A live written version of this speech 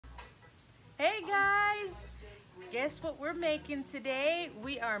Hey guys, guess what we're making today?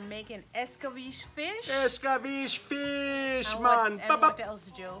 We are making Escovitch fish. Escovitch Fish, And man. what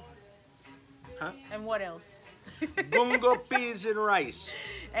else, Joe? Huh? And what else? Gungo peas and rice.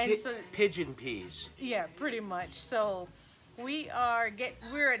 And so, Pigeon peas. yeah, pretty much. So we're at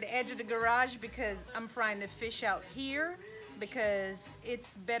the edge of the garage because I'm frying the fish out here because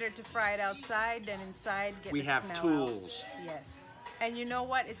it's better to fry it outside than inside. We have tools. Out. Yes. And you know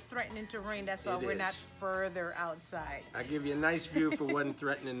what? It's threatening to rain. That's why we're not further outside. I give you a nice view for when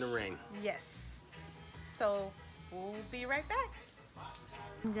threatening to rain. Yes. So we'll be right back.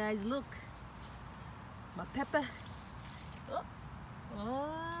 Guys, look. My pepper. Oh,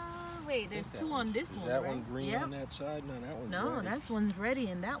 wait. There's two on this one. That right? one green on that side? No, that one's No, that one's ready,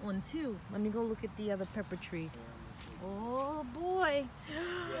 and that one too. Let me go look at the other pepper tree. Oh boy.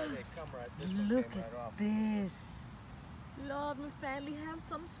 Yeah, they come right. This one Look came at right off. this. Lord, we finally have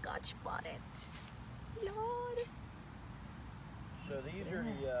some Scotch Bonnet. Lord. So these are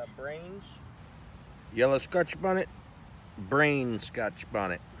the brains. Yellow Scotch Bonnet, brain Scotch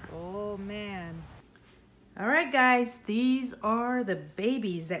Bonnet. Oh man. All right guys, these are the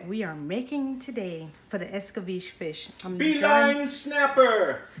babies that we are making today for the Escovitch fish. Beeline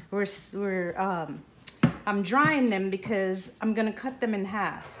snapper. I'm drying them because I'm gonna cut them in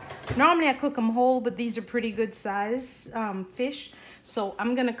half. Normally I cook them whole, but these are pretty good size fish. So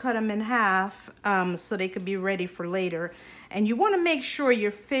I'm gonna cut them in half so they could be ready for later. And you wanna make sure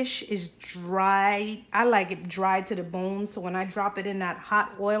your fish is dry. I like it dry to the bone. So when I drop it in that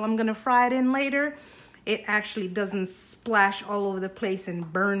hot oil I'm gonna fry it in later, it actually doesn't splash all over the place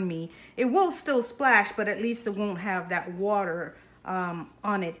and burn me. It will still splash, but at least it won't have that water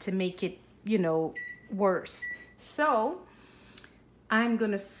on it to make it, you know, worse. So I'm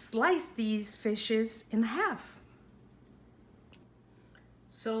gonna slice these fishes in half.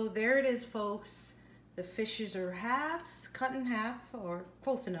 So there it is, folks. The fishes are halves, cut in half, or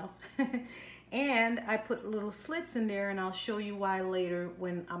close enough. And I put little slits in there, and I'll show you why later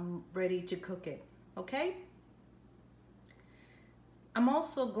when I'm ready to cook it. Okay? I'm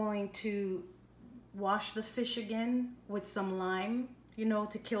also going to wash the fish again with some lime, you know,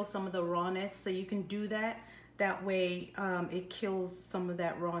 to kill some of the rawness. So you can do that. That way it kills some of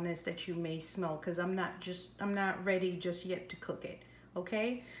that rawness that you may smell, because I'm not ready just yet to cook it.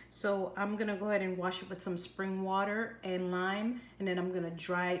 Okay, so I'm gonna go ahead and wash it with some spring water and lime, and then I'm gonna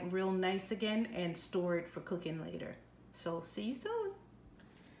dry it real nice again and store it for cooking later. So see you soon.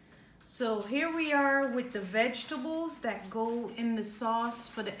 So here we are with the vegetables that go in the sauce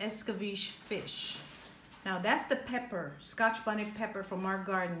for the Escovitch fish. Now that's the pepper, Scotch Bonnet pepper from our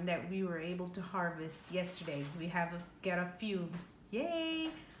garden that we were able to harvest yesterday. We got a few.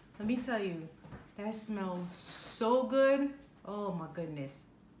 Yay! Let me tell you, that smells so good. Oh my goodness.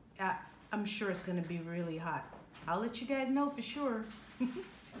 I'm sure it's gonna be really hot. I'll let you guys know for sure.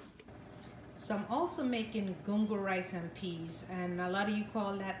 So I'm also making gungo rice and peas, and a lot of you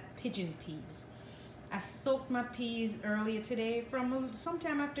call that pigeon peas. I soaked my peas earlier today from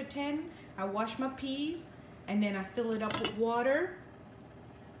sometime after 10. I wash my peas and then I fill it up with water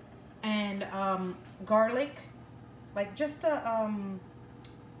and garlic, like just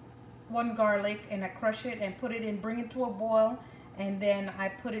one garlic, and I crush it and put it in, bring it to a boil, and then I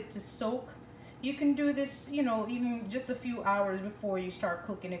put it to soak. You can do this, you know, even just a few hours before you start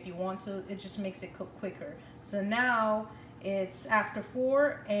cooking if you want to. It just makes it cook quicker. So now it's after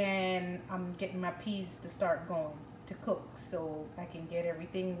 4 and I'm getting my peas to start going to cook so I can get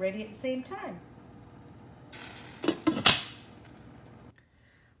everything ready at the same time.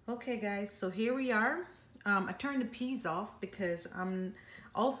 Okay guys, so here we are. I turned the peas off because I'm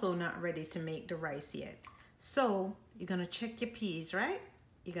also not ready to make the rice yet. So you're gonna check your peas, right?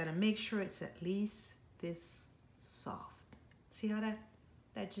 You gotta make sure it's at least this soft. See how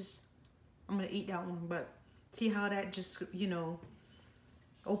that just, I'm gonna eat that one, but see how that just, you know,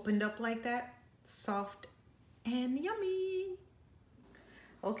 opened up like that? Soft and yummy.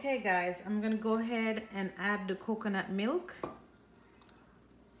 Okay guys, I'm gonna go ahead and add the coconut milk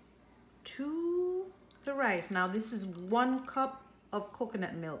to the rice. Now this is 1 cup of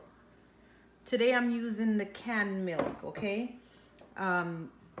coconut milk. Today I'm using the canned milk, okay?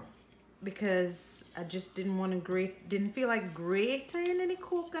 Because I just didn't feel like grating any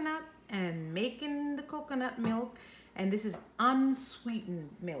coconut and making the coconut milk. And this is unsweetened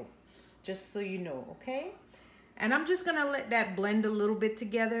milk, just so you know, okay? And I'm just gonna let that blend a little bit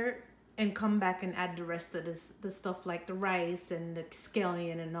together and come back and add the rest of the stuff like the rice and the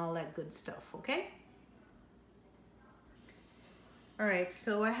scallion and all that good stuff, okay? All right,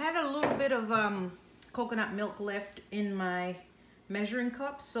 so I had a little bit of coconut milk left in my measuring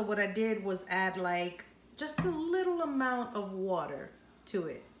cups. So what I did was add like just a little amount of water to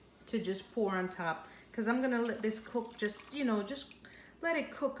it to just pour on top, because I'm gonna let this cook, just, you know, just let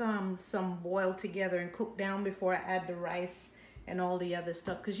it cook some boil together and cook down before I add the rice and all the other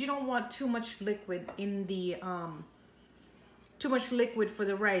stuff, because you don't want too much liquid in the too much liquid for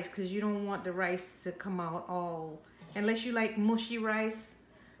the rice, because you don't want the rice to come out all, unless you like mushy rice.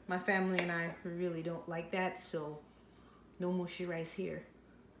 My family and I really don't like that, so no mushy rice here.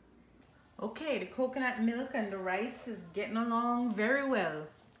 Okay, the coconut milk and the rice is getting along very well.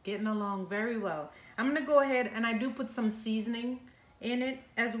 Getting along very well. I'm gonna go ahead, and I do put some seasoning in it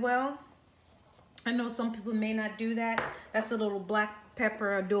as well. I know some people may not do that. That's a little black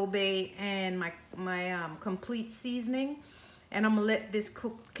pepper, adobo, and my complete seasoning. And I'm gonna let this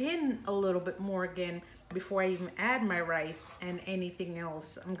cook in a little bit more again before I even add my rice and anything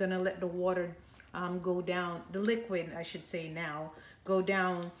else. I'm gonna let the water go down, the liquid I should say now, go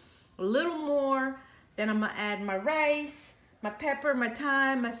down a little more. Then I'm gonna add my rice, my pepper, my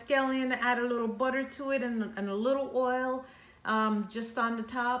thyme, my scallion, add a little butter to it and a little oil just on the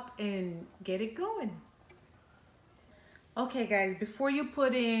top, and get it going. Okay guys, before you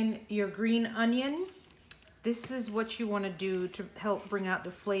put in your green onion, this is what you want to do to help bring out the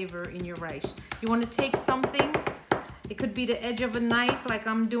flavor in your rice. You want to take something, it could be the edge of a knife like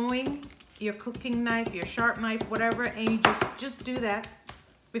I'm doing, your cooking knife, your sharp knife, whatever, and you just do that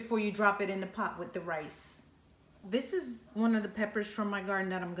before you drop it in the pot with the rice. This is one of the peppers from my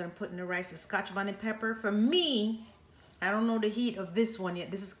garden that I'm going to put in the rice, a Scotch Bonnet pepper. For me, I don't know the heat of this one yet.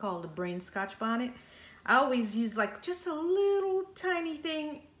 This is called the brain Scotch Bonnet. I always use like just a little tiny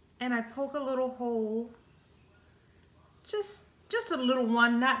thing, and I poke a little hole. Just a little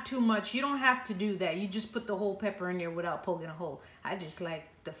one, not too much. You don't have to do that. You just put the whole pepper in there without poking a hole. I just like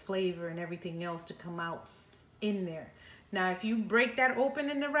the flavor and everything else to come out in there. Now, if you break that open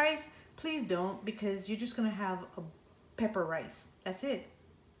in the rice, please don't, because you're just gonna have a pepper rice. That's it.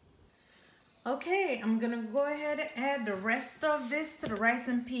 Okay, I'm gonna go ahead and add the rest of this to the rice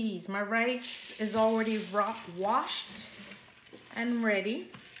and peas. My rice is already washed and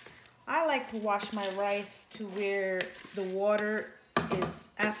ready. I like to wash my rice to where the water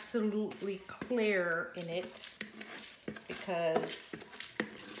is absolutely clear in it, because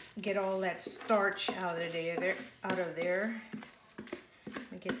get all that starch out of there.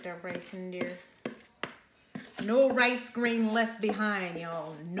 Let me get that rice in there. No rice grain left behind,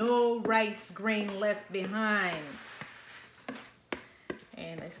 y'all. No rice grain left behind.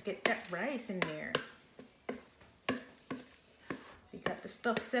 And let's get that rice in there. Got the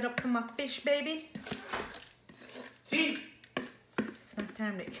stuff set up for my fish, baby. See? It's not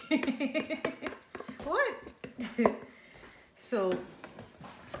time to... What? So,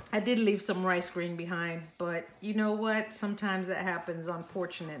 I did leave some rice grain behind, but you know what? Sometimes that happens,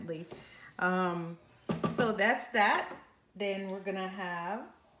 unfortunately. So that's that. Then we're gonna have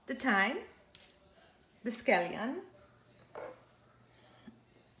the thyme, the scallion.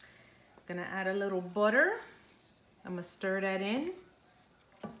 Gonna add a little butter. I'm gonna stir that in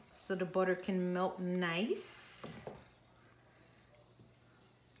so the butter can melt nice.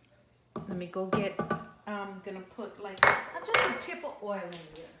 Let me go get, I'm gonna put like just a tip of oil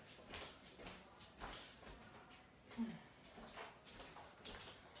in here.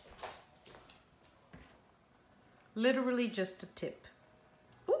 Literally just a tip.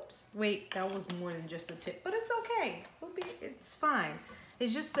 Oops, wait, that was more than just a tip, but it's okay. It's fine.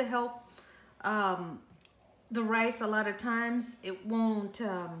 It's just to help the rice. A lot of times it won't,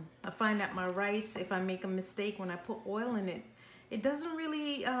 I find that my rice, if I make a mistake when I put oil in it, it doesn't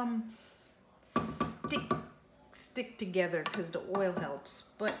really stick together because the oil helps,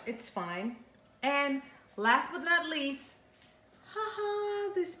 but it's fine. And last but not least,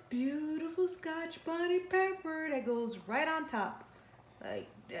 haha, this beautiful Scotch Bonnet pepper that goes right on top, like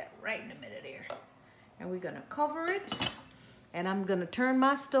that, right in the middle there. And we're gonna cover it, and I'm gonna turn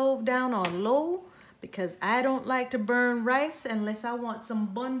my stove down on low, because I don't like to burn rice unless I want some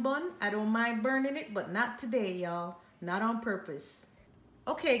bun. I don't mind burning it, but not today, y'all. Not on purpose.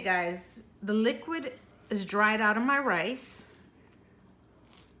 Okay, guys, the liquid is dried out of my rice.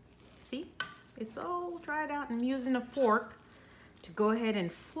 See? It's all dried out. I'm using a fork to go ahead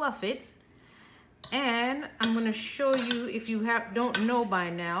and fluff it. And I'm gonna show you, if you don't know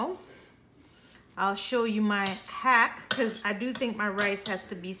by now, I'll show you my hack, because I do think my rice has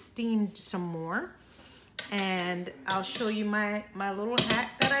to be steamed some more. And I'll show you my little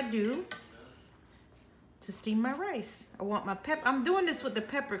hack that I do to steam my rice. I want my pepper. I'm doing this with the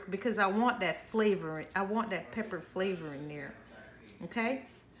pepper because I want that flavor. I want that pepper flavor in there. Okay?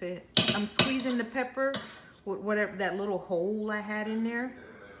 So I'm squeezing the pepper whatever that little hole I had in there.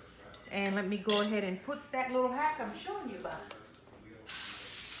 And let me go ahead and put that little hack I'm showing you about.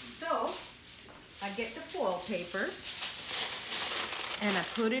 So I get the foil paper and I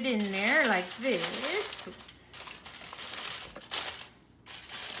put it in there like this.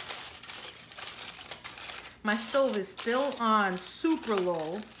 My stove is still on super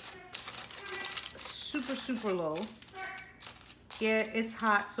low. Super low. Yeah, it's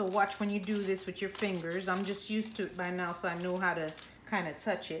hot, so watch when you do this with your fingers. I'm just used to it by now, so I know how to kind of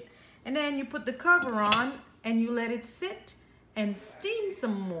touch it. And then you put the cover on and you let it sit and steam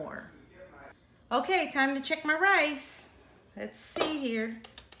some more. Okay, time to check my rice. Let's see here.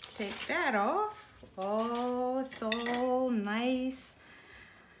 Take that off. Oh, it's all nice.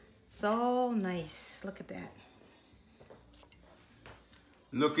 It's all nice. Look at that.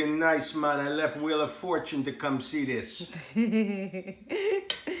 Looking nice, man. I left Wheel of Fortune to come see this.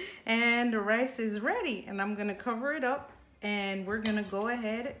 And the rice is ready. And I'm going to cover it up. And we're going to go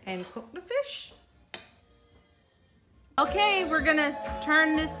ahead and cook the fish. Okay, we're going to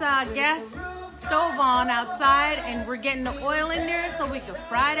turn this gas stove on outside. And we're getting the oil in there so we can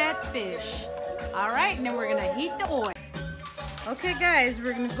fry that fish. All right, and then we're going to heat the oil. Okay, guys,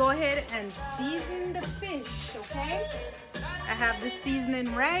 we're going to go ahead and season the fish, okay? I have the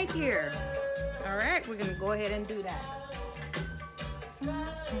seasoning right here. All right, we're gonna go ahead and do that.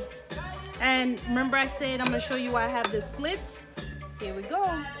 And remember I said I'm gonna show you why I have the slits. Here we go.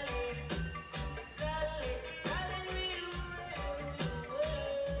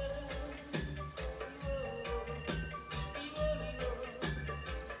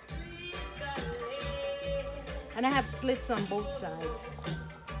 And I have slits on both sides.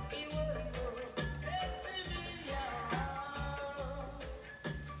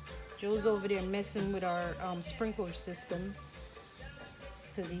 Joe's over there messing with our sprinkler system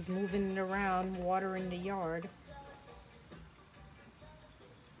because he's moving it around, watering the yard.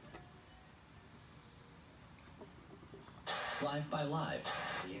 Live by Live.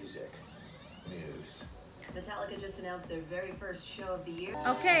 Music. News. Metallica just announced their very first show of the year.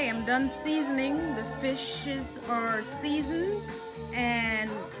 Okay, I'm done seasoning. The fishes are seasoned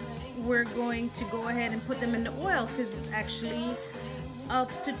and we're going to go ahead and put them in the oil because it's actually up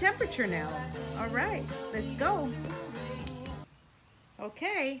to temperature now. All right, let's go.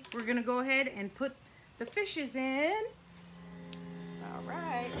 Okay, we're gonna go ahead and put the fishes in. All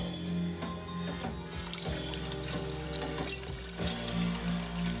right.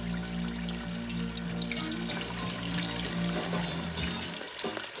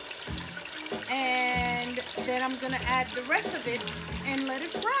 And then I'm gonna add the rest of it and let it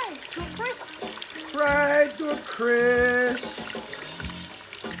fry to a crisp. Fried to a crisp.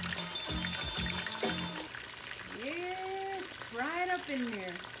 In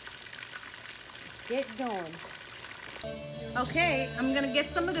there. Let's get going. Okay, I'm gonna get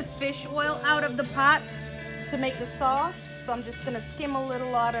some of the fish oil out of the pot to make the sauce. So I'm just gonna skim a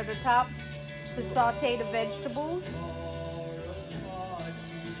little out of the top to saute the vegetables.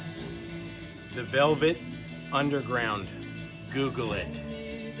 The Velvet Underground. Google it.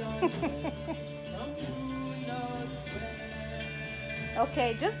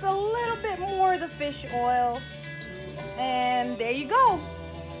 Okay, just a little bit more of the fish oil. And there you go.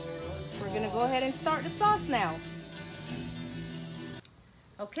 We're gonna go ahead and start the sauce now.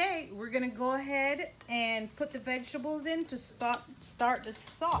 Okay, we're gonna go ahead and put the vegetables in to start the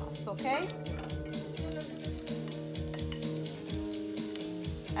sauce, okay?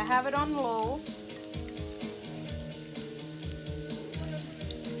 I have it on low.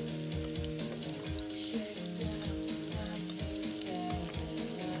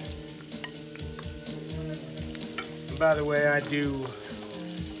 By the way, I do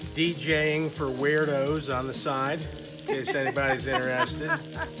DJing for weirdos on the side, in case anybody's interested.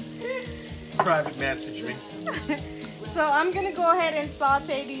 Private message me. So I'm gonna go ahead and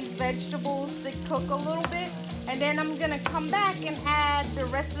saute these vegetables to cook a little bit, and then I'm gonna come back and add the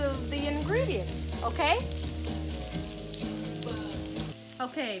rest of the ingredients, okay?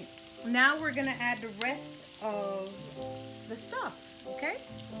 Okay, now we're gonna add the rest of the stuff, okay?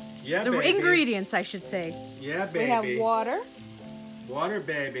 Yeah, The baby. ingredients, I should say. Yeah, baby. We have water. Water,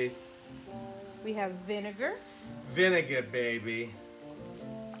 baby. We have vinegar. Vinegar, baby.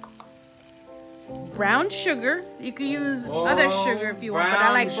 Brown sugar. You could use other sugar if you want, but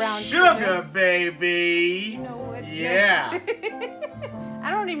I like brown sugar. sugar. Baby. You know what? Yeah.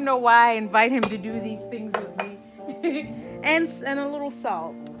 I don't even know why I invite him to do these things with me. and a little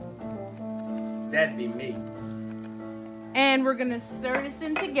salt. That'd be me. And we're gonna stir this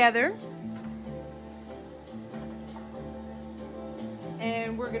in together.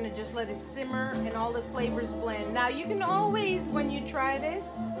 and we're gonna just let it simmer and all the flavors blend. Now you can always, when you try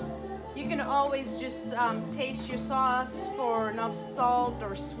this, you can always just taste your sauce for enough salt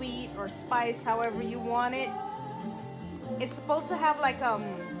or sweet or spice, however you want it. It's supposed to have like a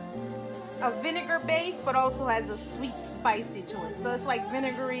vinegar base, but also has a sweet spicy to it. So it's like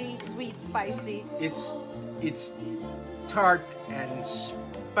vinegary, sweet, spicy. It's tart and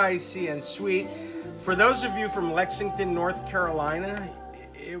spicy and sweet. For those of you from Lexington, North Carolina,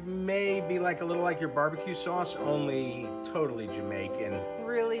 it may be like a little like your barbecue sauce, only totally Jamaican.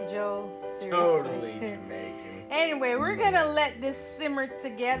 Really, Joe? Seriously? Totally Jamaican. Anyway, we're gonna let this simmer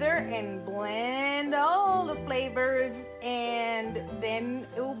together and blend all the flavors, and then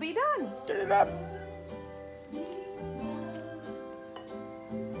it will be done. Turn it up.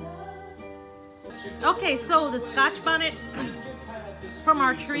 Okay, so the Scotch bonnet from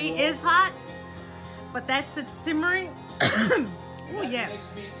our tree is hot, but that's it simmering. Oh yeah,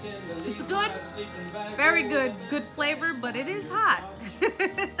 it's good, very good, good flavor, but it is hot.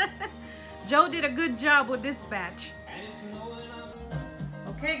 Joe did a good job with this batch.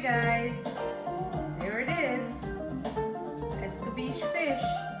 Okay guys,